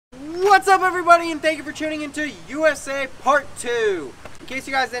What's up, everybody, and thank you for tuning into USA Part 2. In case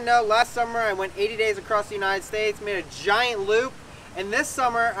you guys didn't know, last summer I went 80 days across the United States, made a giant loop, and this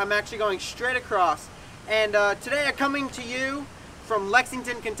summer I'm actually going straight across. And today I'm coming to you from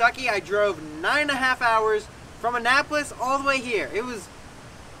Lexington, Kentucky. I drove 9.5 hours from Annapolis all the way here. It was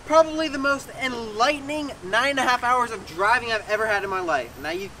probably the most enlightening 9.5 hours of driving I've ever had in my life.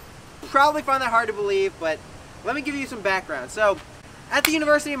 Now, you probably find that hard to believe, but let me give you some background. So, at the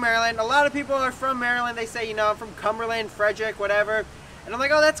University of Maryland, a lot of people are from Maryland. They say, you know, I'm from Cumberland, Frederick, whatever. And I'm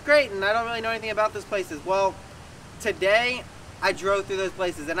like, oh, that's great, and I don't really know anything about those places. Well, today I drove through those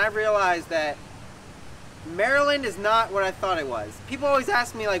places, and I realized that Maryland is not what I thought it was. People always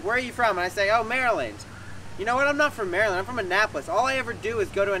ask me, like, where are you from? And I say, oh, Maryland. You know what? I'm not from Maryland. I'm from Annapolis. All I ever do is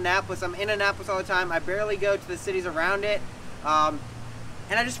go to Annapolis. I'm in Annapolis all the time. I barely go to the cities around it. And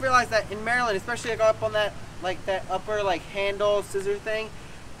I just realized that in Maryland, especially like up on that, like that upper like handle scissor thing,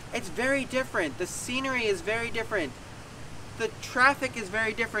 it's very different. The scenery is very different. The traffic is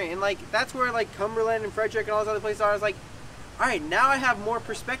very different. And like that's where like Cumberland and Frederick and all those other places are. I was like, all right, now I have more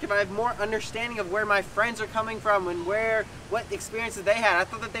perspective. I have more understanding of where my friends are coming from and what experiences they had. I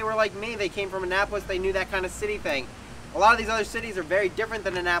thought that they were like me. They came from Annapolis. They knew that kind of city thing. A lot of these other cities are very different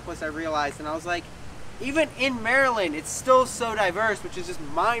than Annapolis, I realized. And I was like, even in Maryland, it's still so diverse, which is just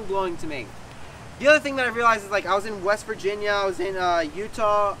mind-blowing to me. The other thing that I realized is like I was in West Virginia, I was in then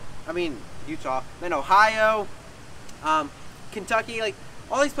Ohio, Kentucky, like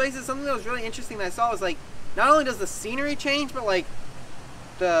all these places. Something that was really interesting that I saw was like, not only does the scenery change, but like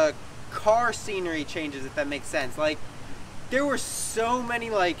the car scenery changes, if that makes sense. Like there were so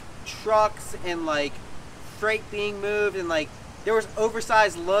many like trucks and like freight being moved, and like there was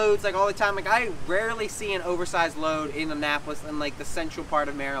oversized loads like all the time. Like I rarely see an oversized load in Annapolis and like the central part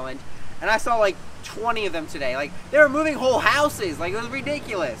of Maryland. And I saw like 20 of them today. Like they were moving whole houses. Like it was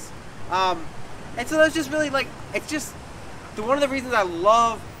ridiculous. And so that's just really like, it's just one of the reasons I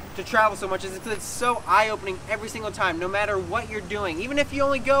love to travel so much is because it's so eye-opening every single time, no matter what you're doing. Even if you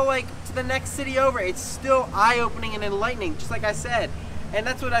only go like to the next city over, it's still eye-opening and enlightening, just like I said. And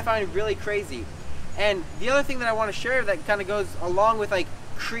that's what I find really crazy. And the other thing that I want to share that kind of goes along with like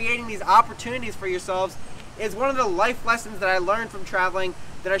creating these opportunities for yourselves is one of the life lessons that I learned from traveling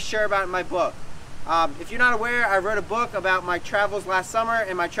that I share about in my book. If you're not aware, I wrote a book about my travels last summer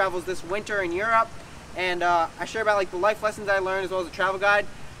and my travels this winter in Europe. And I share about like the life lessons I learned as well as a travel guide.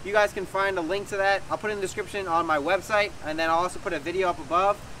 You guys can find a link to that. I'll put it in the description on my website, and then I'll also put a video up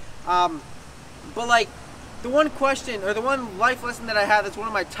above. But like the one question or the one life lesson that I have that's one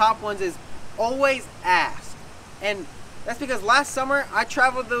of my top ones is always ask. And that's because last summer I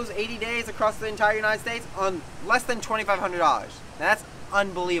traveled those 80 days across the entire United States on less than $2,500. That's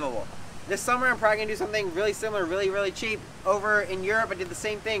unbelievable. This summer I'm probably gonna do something really similar, really cheap. Over in Europe I did the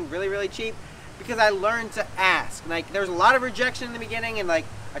same thing, really cheap, because I learned to ask. Like there was a lot of rejection in the beginning, and like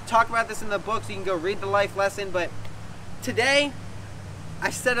I talk about this in the book, so you can go read the life lesson. But today I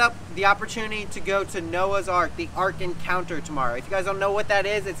set up the opportunity to go to Noah's Ark, the Ark Encounter tomorrow. If you guys don't know what that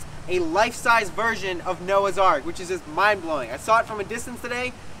is, it's a life-size version of Noah's Ark, which is just mind-blowing. I saw it from a distance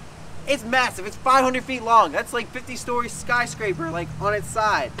today. It's massive. It's 500 feet long. That's like 50-story skyscraper, like on its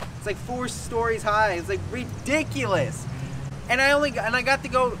side. It's like 4 stories high. It's like ridiculous. And I got to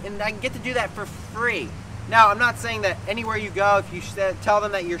go, and I get to do that for free. Now, I'm not saying that anywhere you go, if you tell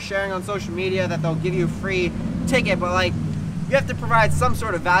them that you're sharing on social media, that they'll give you a free ticket, but like, you have to provide some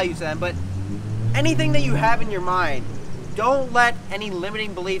sort of value to them. But anything that you have in your mind, don't let any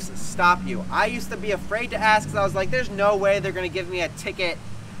limiting beliefs stop you. I used to be afraid to ask because I was like, there's no way they're going to give me a ticket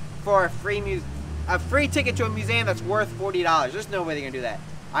for a free ticket to a museum that's worth $40. There's no way they're going to do that.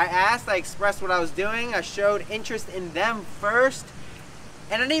 I asked, I expressed what I was doing, I showed interest in them first,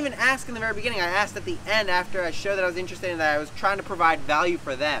 and I didn't even ask in the very beginning. I asked at the end after I showed that I was interested in that I was trying to provide value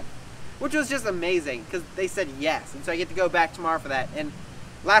for them, which was just amazing because they said yes. And so I get to go back tomorrow for that. And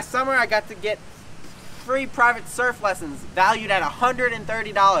last summer I got to get free private surf lessons valued at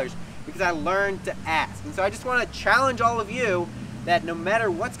 $130 because I learned to ask. And so I just want to challenge all of you that no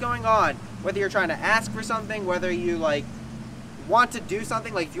matter what's going on, whether you're trying to ask for something, whether you like want to do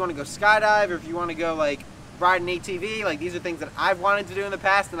something, like if you want to go skydive or if you want to go like ride an ATV, like these are things that I've wanted to do in the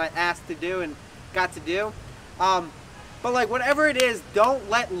past and I asked to do and got to do. But like whatever it is, don't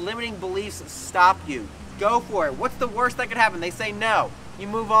let limiting beliefs stop you. Go for it. What's the worst that could happen? They say no. You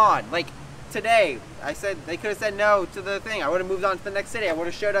move on. Like today, I said they could have said no to the thing. I would have moved on to the next city. I would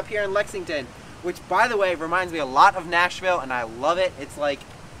have showed up here in Lexington, which by the way reminds me a lot of Nashville, and I love it. It's like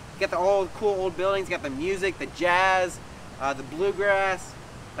you got the cool old buildings, you got the music, the jazz, the bluegrass.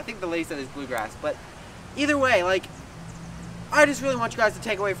 I think the lady said it's bluegrass, but either way, like I just really want you guys to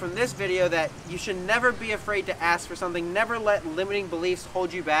take away from this video that you should never be afraid to ask for something. Never let limiting beliefs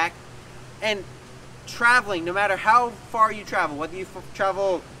hold you back. And traveling, no matter how far you travel, whether you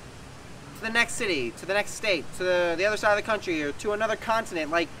travel to the next city, to the next state, to the other side of the country, or to another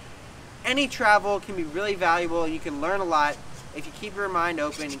continent, like, any travel can be really valuable. You can learn a lot if you keep your mind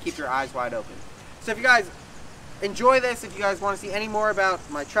open and keep your eyes wide open. So if you guys enjoy this, if you guys want to see any more about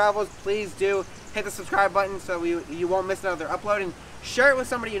my travels, please do hit the subscribe button so you won't miss another upload, and share it with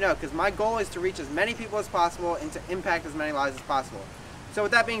somebody you know, because my goal is to reach as many people as possible and to impact as many lives as possible. So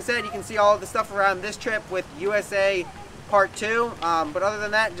with that being said, you can see all of the stuff around this trip with USA Part 2, but other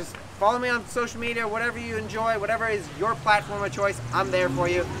than that, just follow me on social media, whatever you enjoy, whatever is your platform of choice, I'm there for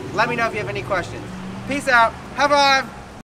you. Let me know if you have any questions. Peace out, high five!